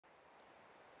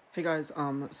Hey guys,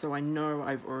 so I know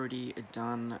I've already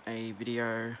done a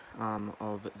video,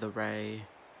 of the Rey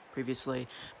previously,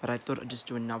 but I thought I'd just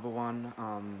do another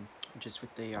one, just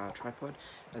with the, tripod,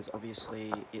 as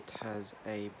obviously it has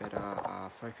a better,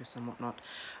 focus and whatnot,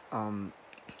 and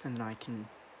then I can,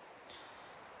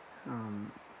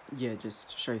 yeah,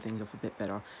 just show things off a bit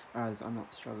better, as I'm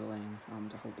not struggling,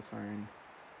 to hold the phone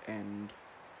and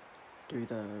do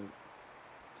the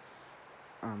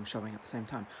showing at the same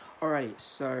time. Alrighty,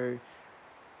 so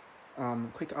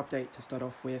quick update to start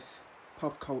off with.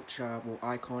 Pop Culture, well,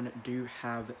 Icon do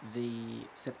have the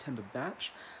September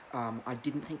batch. I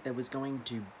didn't think there was going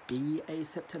to be a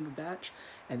September batch,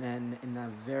 and then in the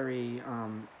very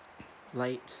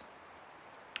late,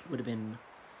 would have been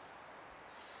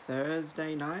late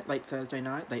Thursday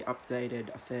night, they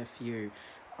updated a fair few.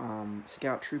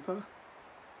 Scout Trooper,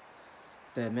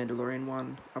 the Mandalorian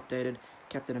one, updated.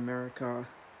 Captain America,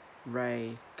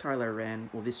 Rey, Kylo Ren,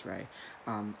 well, this Rey,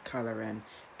 Kylo Ren,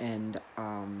 and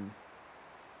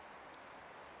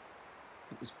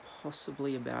it was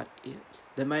possibly about it.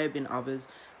 There may have been others.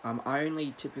 I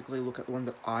only typically look at the ones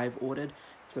that I've ordered,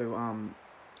 so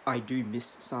I do miss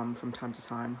some from time to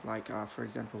time. Like, for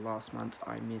example, last month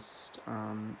I missed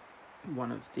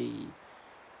one of the,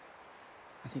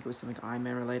 I think it was something Iron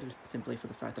Man related, simply for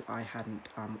the fact that I hadn't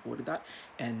ordered that,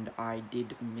 and I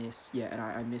did miss, and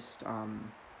I missed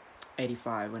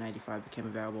 85 when 85 became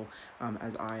available,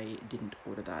 as I didn't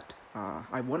order that.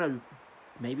 I want to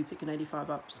maybe pick an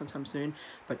 85 up sometime soon,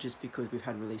 but just because we've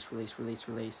had release,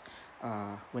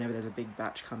 whenever there's a big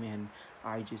batch come in,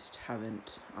 I just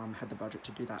haven't had the budget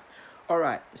to do that.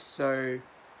 Alright, so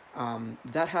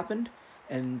that happened.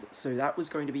 And so that was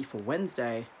going to be for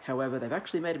Wednesday. However, they've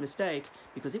actually made a mistake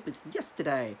because it was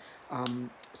yesterday.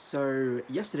 So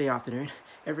yesterday afternoon,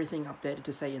 everything updated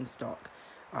to say in stock.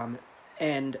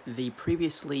 And the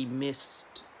previously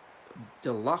missed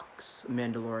deluxe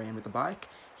Mandalorian with the bike,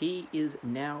 he is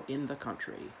now in the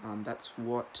country. That's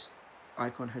what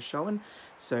Icon has shown.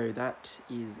 So that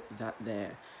is that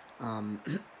there.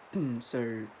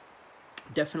 So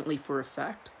definitely for a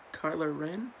fact, Kylo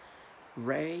Ren,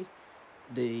 Rey,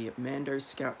 the Mando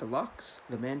Scout Deluxe,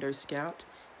 the Mando Scout,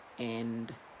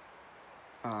 and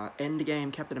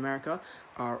Endgame Captain America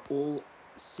are all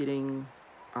sitting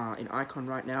in Icon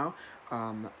right now.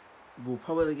 Will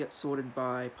probably get sorted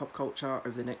by Pop Culture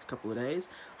over the next couple of days.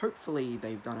 Hopefully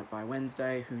they've done it by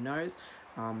Wednesday, who knows.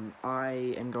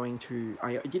 I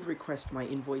did request my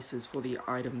invoices for the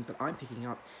items that I'm picking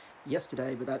up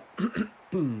yesterday, but that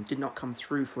did not come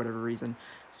through for whatever reason,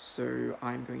 so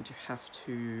I'm going to have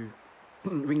to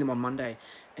ring them on Monday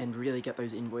and really get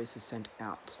those invoices sent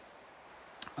out,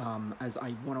 as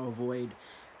I want to avoid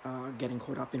getting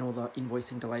caught up in all the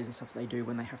invoicing delays and stuff they do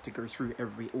when they have to go through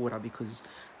every order, because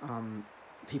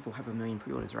people have a million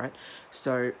pre-orders, right?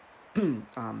 So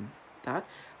that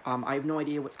I have no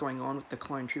idea what's going on with the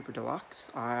Clone Trooper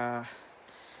Deluxe. I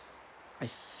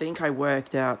think I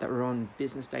worked out that we're on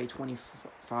business day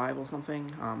 25 or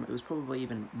something. It was probably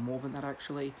even more than that,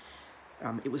 actually.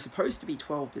 It was supposed to be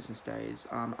 12 business days.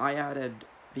 I added,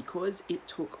 because it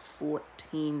took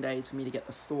 14 days for me to get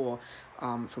the Thor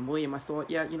from William, I thought,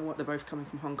 yeah, you know what, they're both coming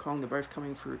from Hong Kong, they're both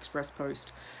coming through Express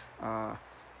Post.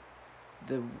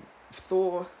 The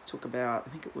Thor took about,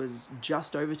 I think it was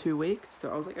just over 2 weeks,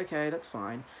 so I was like, okay, that's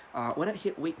fine. When it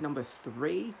hit week number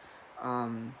 3, I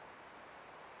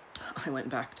went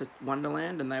back to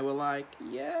Wonderland, and they were like,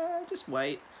 yeah, just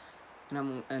wait.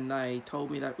 And they told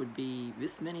me that would be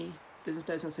this many business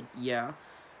days, and I said, yeah,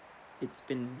 it's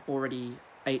been already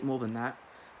 8 more than that.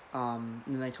 And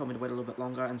then they told me to wait a little bit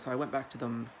longer, and so I went back to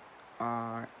them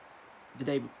the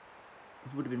day,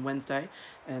 would have been Wednesday,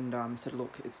 and said,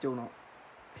 look, it's still not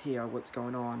here, what's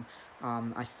going on?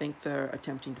 I think they're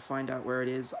attempting to find out where it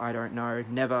is. I don't know,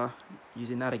 never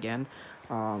using that again,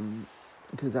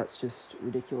 because that's just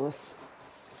ridiculous.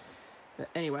 But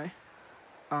anyway,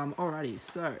 alrighty,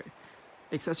 so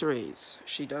accessories.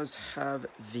 She does have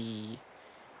the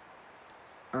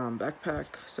backpack,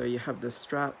 so you have the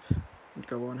strap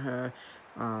go on her.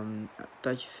 I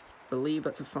believe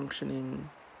that's a functioning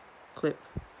clip,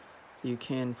 so you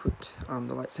can put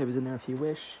the lightsabers in there if you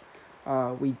wish.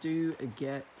 We do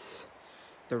get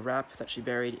the wrap that she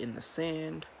buried in the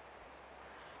sand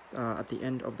at the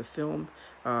end of the film.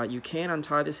 You can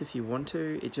untie this if you want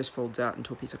to, it just folds out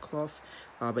into a piece of cloth,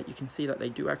 but you can see that they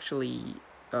do actually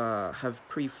have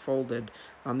pre-folded,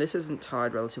 this isn't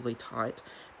tied relatively tight,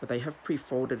 but they have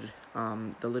pre-folded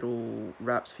the little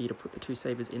wraps for you to put the 2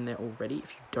 sabers in there already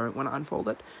if you don't want to unfold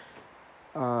it.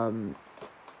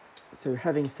 So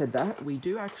having said that, we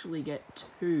do actually get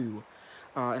 2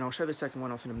 and I'll show the second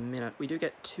one off in a minute. We do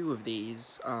get 2 of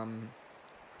these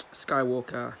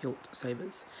Skywalker hilt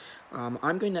sabers.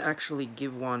 I'm going to actually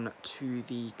give one to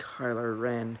the Kylo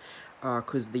Ren,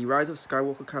 because the Rise of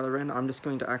Skywalker Kylo Ren, I'm just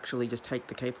going to actually just take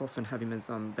the cape off and have him as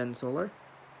Ben Solo.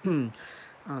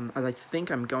 As I think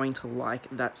I'm going to like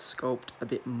that sculpt a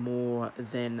bit more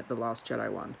than the Last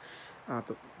Jedi one,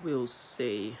 but we'll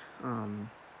see.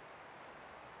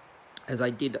 As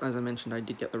I mentioned, I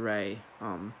did get the Rey.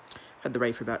 Had the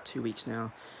Rey for about 2 weeks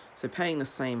now, so paying the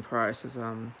same price as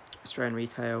Australian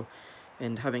retail,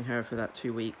 and having her for that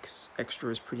 2 weeks extra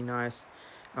is pretty nice.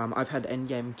 I've had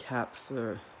Endgame cap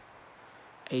for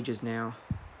ages now.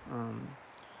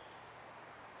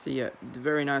 So yeah,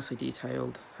 very nicely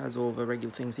detailed, has all the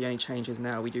regular things. The only change is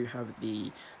now we do have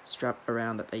the strap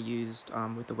around that they used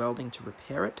with the welding to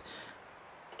repair it.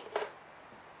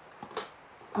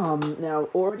 Now,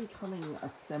 already coming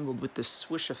assembled with the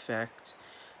swoosh effect,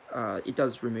 it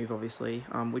does remove, obviously.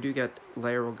 We do get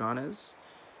Leia Organa's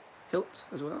hilt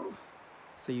as well,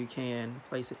 so you can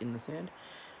place it in the sand.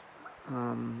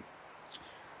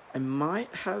 I might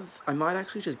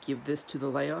actually just give this to the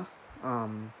Leia.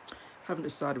 Haven't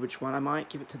decided which one. I might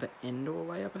give it to the Endor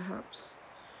Leia, perhaps,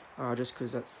 just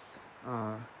because that's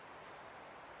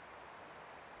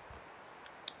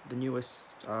the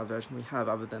newest version we have,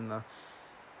 other than the.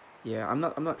 Yeah, I'm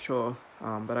not sure,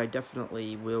 but I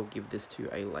definitely will give this to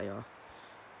a Leia,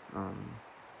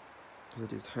 because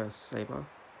it is her saber.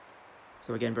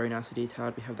 So again, very nicely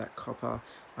detailed. We have that copper,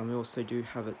 and we also do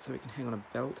have it so it can hang on a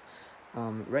belt.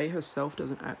 Rey herself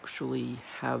doesn't actually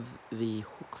have the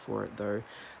hook for it though,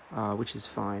 which is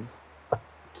fine.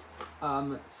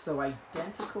 So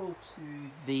identical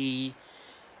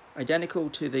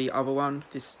to the other one,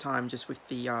 this time just with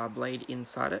the blade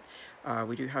inside it.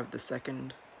 We do have the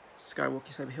second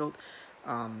Skywalker saber hilt.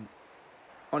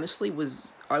 Honestly,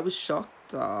 I was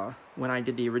shocked when I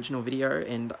did the original video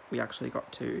and we actually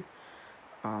got 2.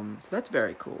 So that's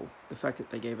very cool, the fact that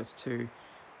they gave us 2.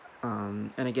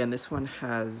 And again, this one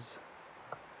has...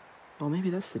 Oh,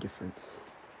 maybe that's the difference.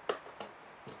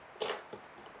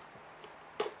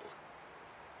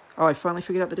 Oh, I finally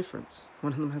figured out the difference.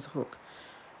 One of them has a hook.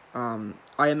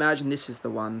 I imagine this is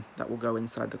the one that will go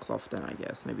inside the cloth then, I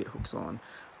guess. Maybe it hooks on.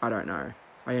 I don't know.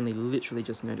 I only literally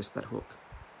just noticed that hook.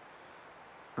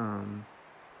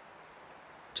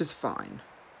 Just fine.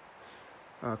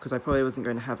 Because I probably wasn't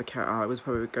going to have I was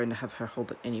probably going to have her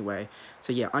hold it anyway.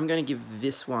 So yeah, I'm going to give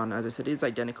this one, as I said, it is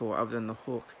identical other than the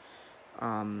hook.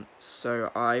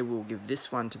 So I will give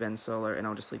this one to Ben Solo, and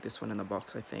I'll just leave this one in the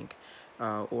box, I think.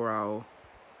 Or I'll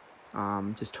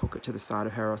just hook it to the side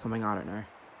of her or something, I don't know.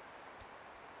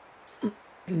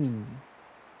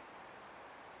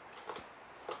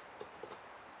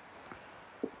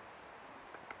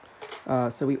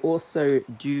 So we also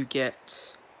do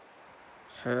get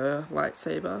her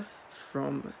lightsaber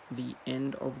from the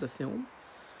end of the film.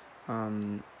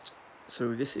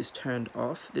 So this is turned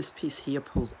off. This piece here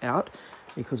pulls out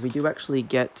because we do actually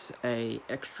get a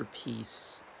extra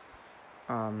piece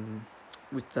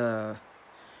with the...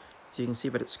 So you can see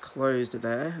that it's closed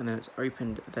there and then it's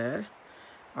opened there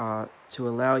to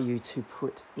allow you to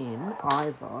put in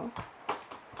either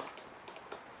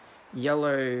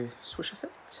yellow swoosh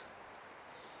effect,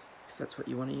 if that's what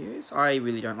you want to use. I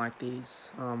really don't like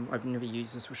these. I've never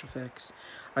used the swoosh effects.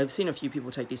 I've seen a few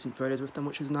people take decent photos with them,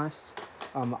 which is nice.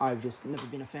 I've just never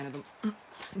been a fan of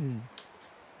them.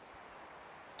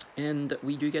 And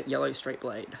we do get yellow straight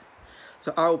blade.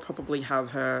 So I'll probably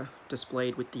have her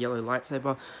displayed with the yellow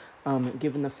lightsaber,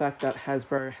 given the fact that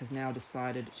Hasbro has now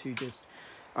decided to just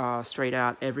straight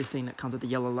out everything that comes with the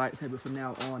yellow lightsaber from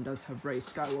now on does have Rey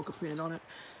Skywalker printed on it.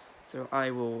 So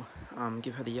I will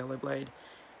give her the yellow blade.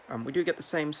 We do get the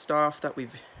same staff that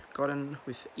we've gotten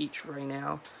with each Rey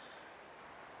now.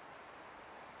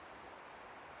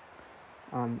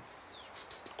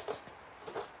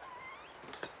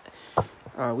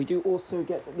 We do also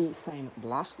get the same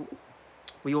blaster.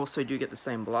 We also do get the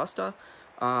same blaster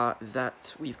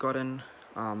that we've gotten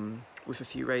with a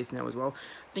few Reys now as well.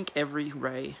 I think every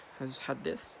Rey has had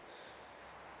this.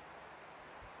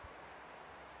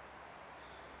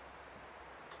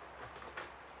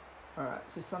 Alright,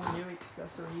 so some new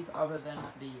accessories other than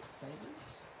the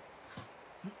sabers.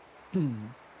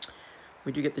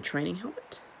 We do get the training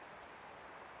helmet.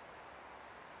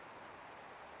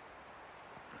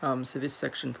 So this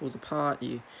section pulls apart.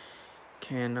 You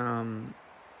can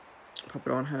pop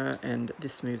it on her, and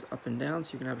this moves up and down,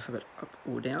 so you can either have it up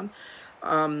or down.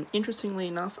 Interestingly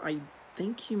enough, I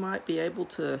think you might be able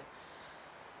to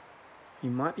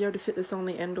fit this on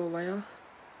the Endor Leia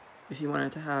if you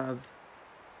wanted to have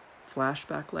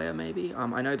flashback layer, maybe.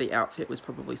 I know the outfit was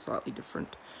probably slightly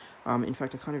different. In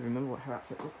fact, I can't even remember what her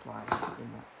outfit looked like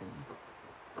in that scene.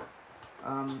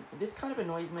 This kind of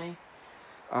annoys me,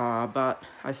 but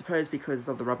I suppose because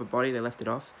of the rubber body, they left it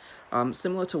off.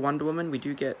 Similar to Wonder Woman, we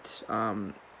do get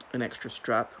an extra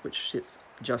strap, which sits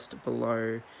just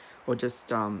below, or just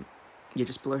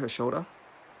below her shoulder.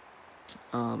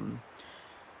 So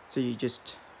you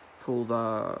just pull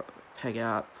the peg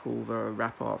out, pull the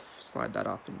wrap off, slide that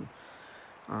up, and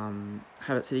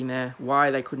have it sitting there. Why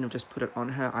they couldn't have just put it on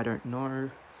her, I don't know.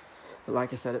 But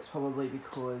like I said, it's probably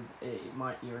because it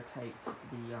might irritate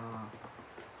the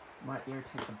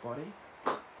body,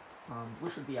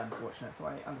 which would be unfortunate. So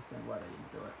I understand why they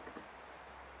didn't do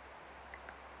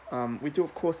it. We do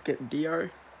of course get Dio.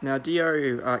 Now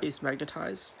Dio is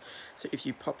magnetized, so if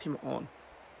you pop him on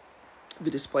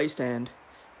the display stand,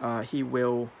 he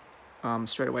will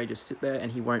straight away just sit there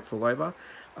and he won't fall over.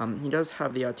 He does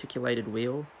have the articulated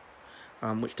wheel,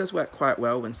 which does work quite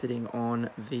well when sitting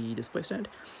on the display stand.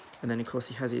 And then of course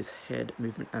he has his head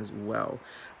movement as well.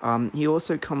 He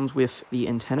also comes with the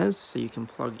antennas, so you can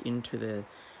plug into the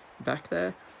back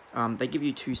there. They give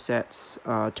you 2 sets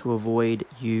to avoid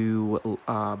you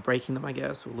breaking them, I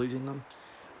guess, or losing them,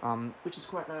 which is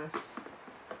quite nice.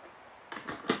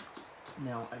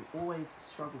 Now, I always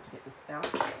struggle to get this out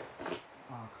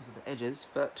because of the edges,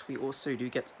 but we also do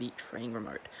get the training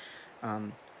remote.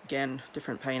 Again,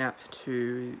 different paint app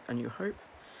to A New Hope.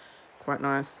 Quite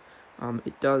nice.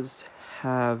 It does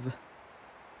have...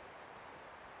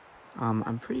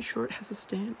 I'm pretty sure it has a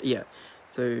stand. Yeah,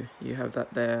 so you have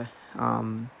that there.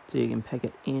 So you can peg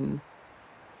it in.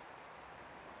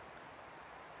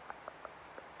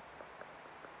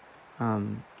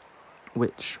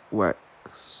 Which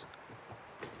works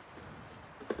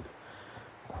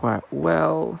quite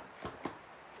well.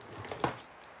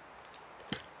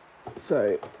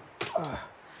 So,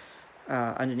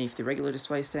 underneath the regular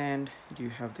display stand, you do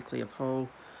have the clear pole.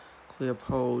 Clear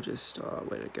pole, just,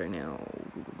 where did it go now?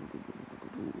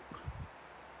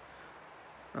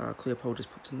 Clear pole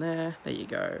just pops in there. There you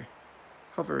go.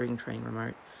 Hovering training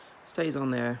remote. Stays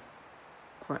on there.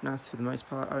 Quite nice for the most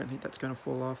part. I don't think that's going to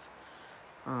fall off.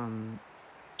 So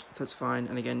that's fine.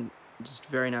 And again, just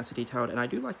very nicely detailed. And I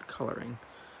do like the colouring.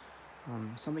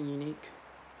 Something unique.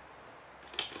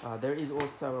 There is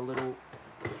also a little...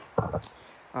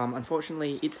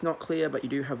 unfortunately, it's not clear, but you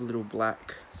do have a little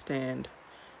black stand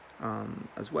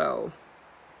as well.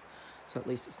 So at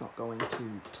least it's not going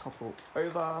to topple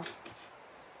over.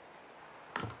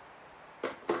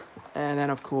 And then,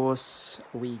 of course,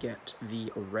 we get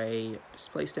the Rey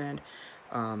display stand.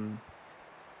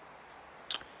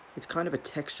 It's kind of a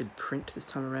textured print this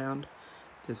time around.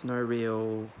 There's no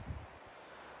real...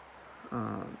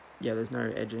 there's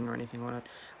no edging or anything on it.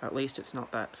 At least it's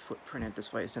not that footprinted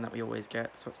display stand that we always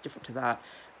get, so it's different to that.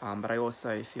 But I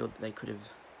also feel that they could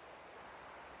have...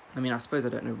 I suppose I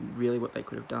don't know really what they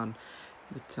could have done,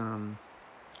 but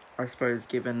I suppose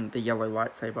given the yellow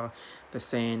lightsaber, the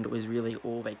sand was really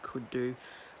all they could do.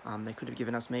 They could have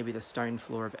given us maybe the stone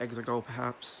floor of Exegol,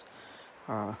 perhaps.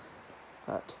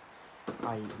 But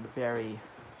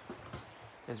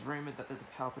there's rumoured that there's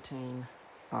a Palpatine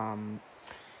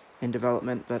in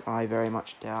development, but I very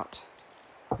much doubt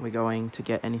we're going to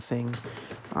get anything.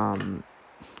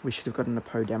 We should have gotten a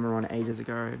Poe Dameron ages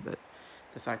ago, but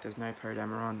the fact there's no Poe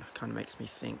Dameron kind of makes me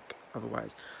think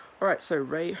otherwise. Alright, so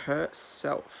Rey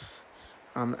herself.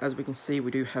 As we can see,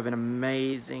 we do have an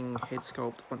amazing head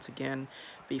sculpt once again.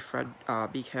 Be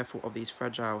careful of these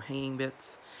fragile hanging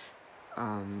bits,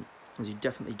 as you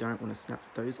definitely don't want to snap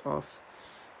those off.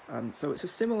 So it's a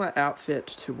similar outfit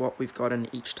to what we've gotten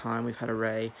each time we've had a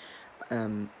Rey.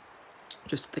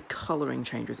 Just the colouring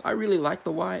changes. I really like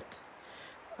the white.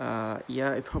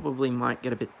 It probably might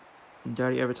get a bit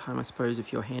dirty over time, I suppose,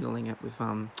 if you're handling it with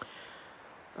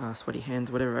sweaty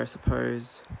hands, whatever, I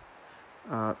suppose.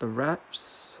 The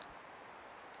wraps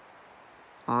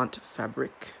aren't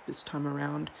fabric this time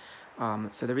around,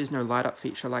 so there is no light up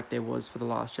feature like there was for the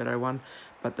Last Jedi one.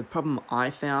 But the problem I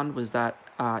found was that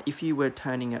if you were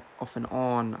turning it off and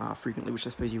on frequently, which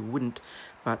I suppose you wouldn't,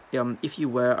 but if you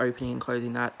were opening and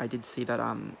closing that, I did see that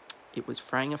it was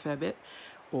fraying a fair bit,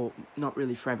 or not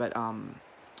really fray, but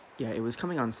it was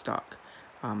coming unstuck.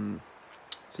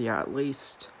 So yeah, at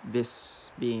least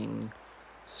this being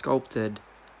sculpted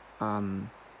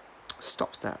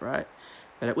stops that, right?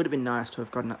 But it would have been nice to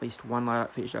have gotten at least one light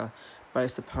up feature, but I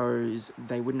suppose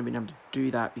they wouldn't have been able to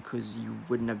do that because you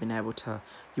would have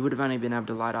only been able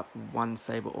to light up one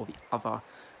saber or the other,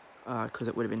 because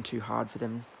it would have been too hard for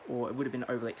them, or it would have been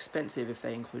overly expensive if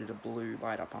they included a blue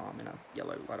light up arm and a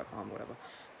yellow light up arm, whatever.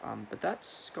 But that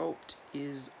sculpt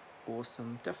is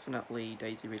awesome. Definitely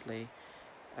Daisy Ridley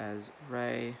as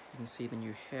Rey. You can see the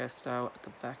new hairstyle at the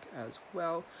back as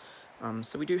well.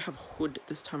 So we do have hood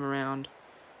this time around,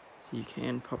 so you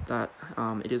can pop that.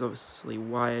 It is obviously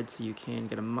wired, so you can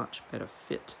get a much better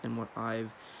fit than what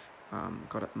I've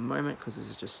got at the moment, because this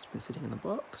has just been sitting in the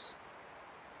box.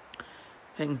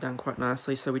 Hangs down quite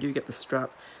nicely, so we do get the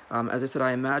strap. As I said,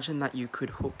 I imagine that you could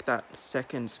hook that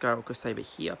second Skywalker saber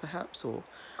here, perhaps, or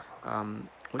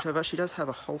whichever. She does have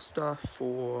a holster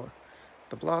for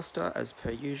the blaster, as per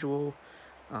usual,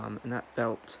 and that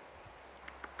belt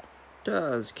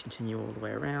does continue all the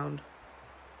way around.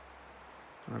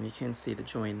 You can see the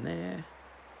join there.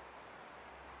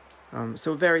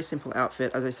 So a very simple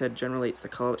outfit. As I said, generally it's the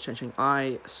colour that's changing.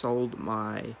 I sold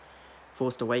my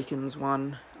Force Awakens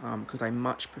one because I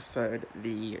much preferred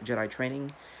the Jedi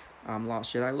Training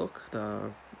Last Jedi look,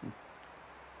 the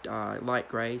light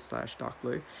grey / dark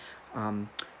blue.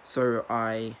 So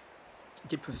I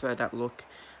did prefer that look,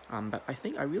 but I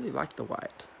think I really like the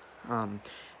white.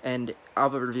 And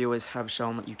other reviewers have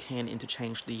shown that you can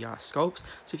interchange the sculpts.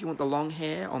 So if you want the long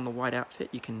hair on the white outfit,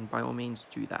 you can by all means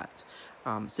do that.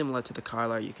 Similar to the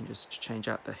Kylo, you can just change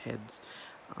out the heads.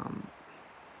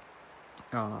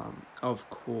 Of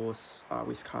course,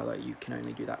 with Kylo, you can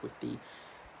only do that with the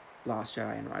Last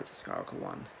Jedi and Rise of Skywalker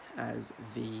one, as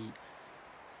the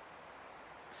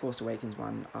Force Awakens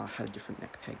one had a different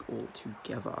neck peg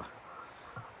altogether.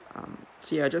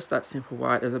 So yeah, just that simple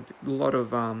white. There's a lot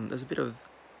of there's a bit of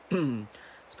I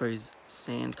suppose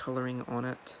sand colouring on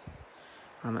it,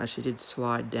 as she did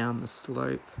slide down the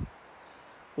slope,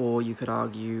 or you could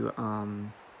argue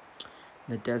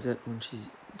the desert when she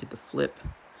did the flip.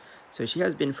 So she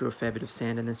has been through a fair bit of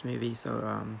sand in this movie,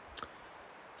 so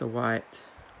the white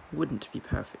wouldn't be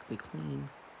perfectly clean.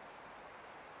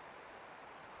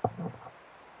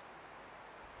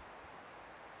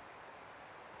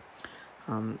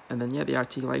 And then yeah, the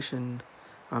articulation,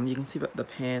 you can see that the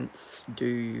pants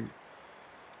do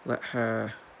let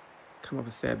her come up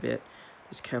a fair bit.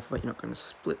 Just careful that you're not going to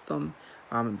split them,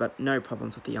 but no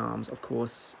problems with the arms. Of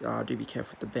course, do be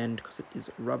careful with the bend, because it is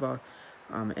rubber,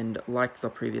 and like the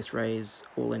previous Reys,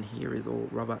 all in here is all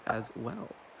rubber as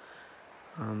well.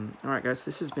 Alright guys,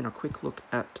 this has been a quick look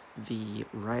at the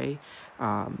Rey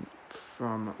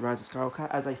from Rise of Skywalker.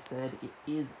 As I said, it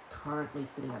is currently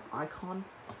sitting at Icon.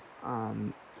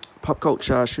 Pop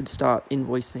Culture should start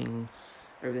invoicing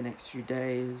over the next few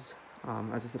days.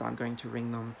 As I said, I'm going to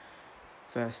ring them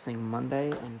first thing Monday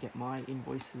and get my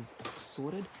invoices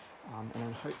sorted. And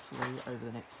then hopefully over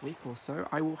the next week or so,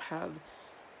 I will have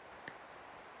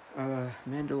a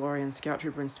Mandalorian Scout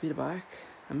Trooper and Speederbike,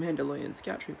 a Mandalorian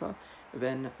Scout Trooper,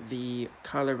 then the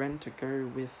Kylo Ren to go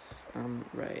with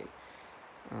Rey.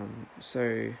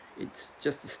 So it's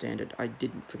just the standard. I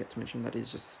didn't forget to mention that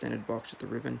is just a standard box with the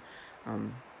ribbon.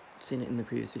 Seen it in the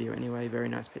previous video anyway. Very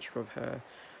nice picture of her.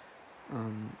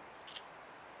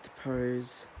 The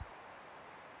pose.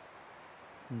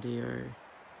 Dio.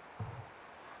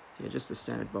 So yeah, just the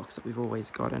standard box that we've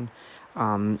always gotten.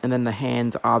 And then the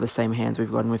hands are the same hands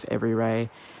we've gotten with every Rey.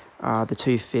 The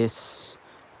two fists,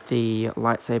 the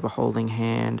lightsaber holding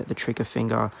hand, the trigger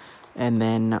finger, and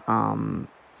then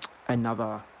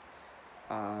another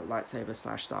lightsaber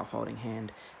 / staff holding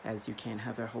hand, as you can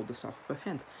have her hold the staff with both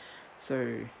hands.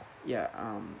 So yeah,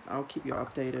 I'll keep you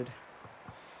updated,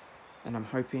 and I'm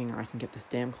hoping I can get this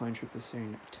damn clone trooper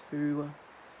soon too.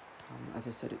 As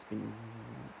I said, it's been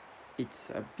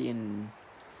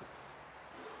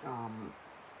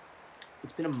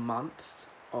a month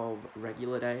of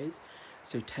regular days,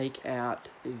 so take out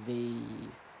the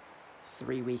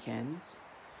 3 weekends.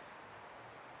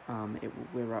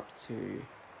 We're up to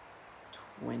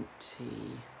 20.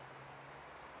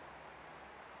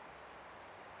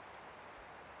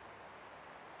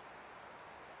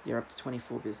 You're up to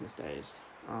 24 business days.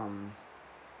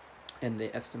 And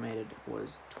the estimated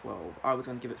was 12. I was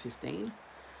going to give it 15,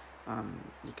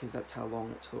 because that's how long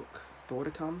it took Thor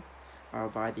to come,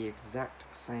 via the exact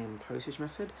same postage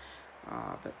method,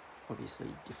 but obviously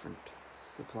different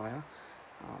supplier.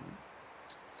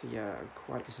 So yeah,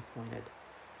 quite disappointed,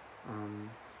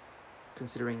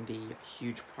 considering the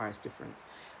huge price difference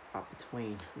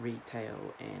between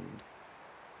retail and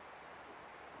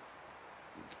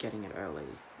getting it early.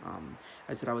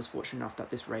 I said I was fortunate enough that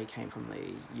this Rey came from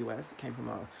the US. It came from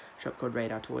a shop called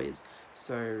Radar Toys,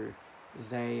 so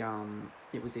they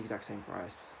it was the exact same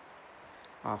price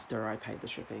after I paid the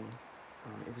shipping.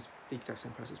 It was the exact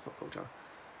same price as Pop Culture.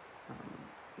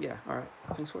 Yeah, alright,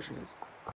 thanks for watching guys.